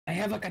I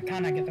have a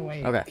katana. Get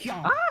away. Okay.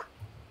 Pyaw. Ah!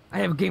 I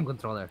have a game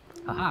controller.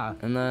 Haha.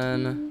 And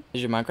then,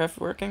 is your Minecraft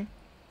working?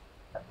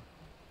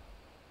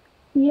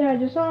 Yeah, I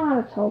just don't know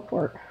how to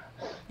teleport.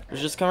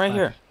 Just come right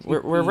here.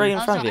 We're right in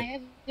Also, front of I you.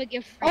 have a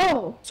gift for you.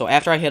 Oh! So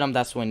after I hit him,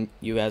 that's when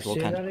you guys will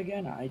Say catch that him.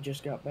 again. I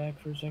just got back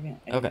for a second.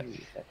 Okay.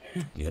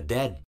 You're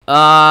dead.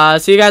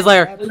 See you guys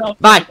later.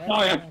 Bye.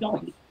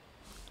 Sorry.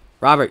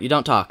 Robert, you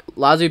don't talk.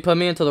 Lazu, put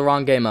me into the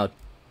wrong game mode.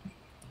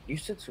 You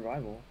said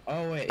survival.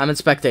 Oh wait. I'm in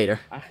spectator.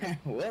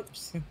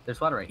 Whoops.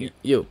 There's water right here.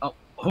 You. Oh.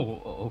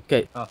 Oh.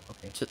 Okay. Oh,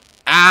 okay. Just,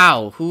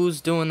 ow!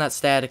 Who's doing that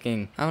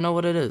staticking? I don't know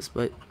what it is,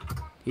 but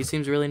he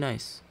seems really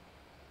nice.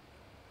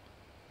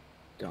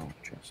 Don't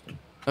trust him.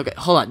 Okay,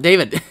 hold on,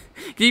 David.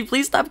 Can you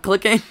please stop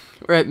clicking?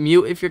 Or at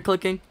mute if you're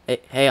clicking.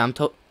 Hey, I'm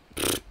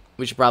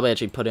we should probably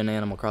actually put in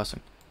Animal Crossing.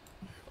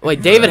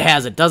 Wait, David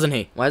has it, doesn't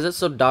he? Why is it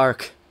so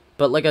dark?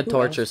 But like a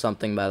torch or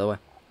something, by the way.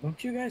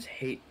 Don't you guys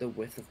hate the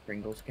width of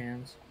Pringles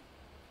cans?